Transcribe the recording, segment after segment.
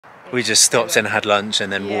We just stopped and had lunch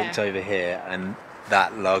and then walked over here, and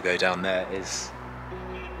that lago down there is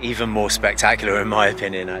even more spectacular in my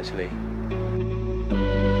opinion, actually.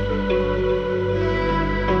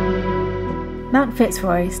 Mount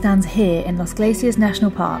Fitzroy stands here in Los Glaciers National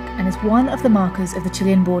Park and is one of the markers of the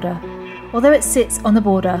Chilean border. Although it sits on the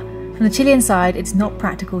border, from the Chilean side it's not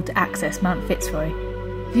practical to access Mount Fitzroy.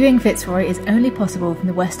 Viewing Fitzroy is only possible from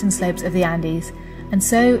the western slopes of the Andes, and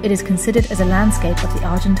so it is considered as a landscape of the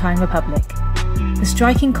Argentine Republic. The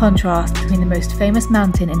striking contrast between the most famous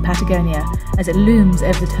mountain in Patagonia as it looms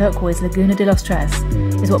over the turquoise Laguna de los Tres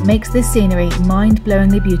is what makes this scenery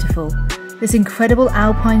mind-blowingly beautiful. This incredible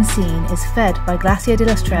alpine scene is fed by Glacier de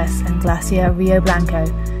los Tres and Glacier Rio Blanco,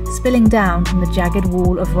 spilling down from the jagged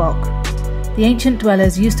wall of rock. The ancient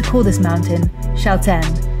dwellers used to call this mountain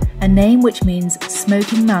Chaltén, a name which means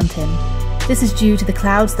smoking mountain. This is due to the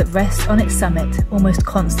clouds that rest on its summit almost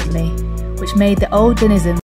constantly, which made the old denizens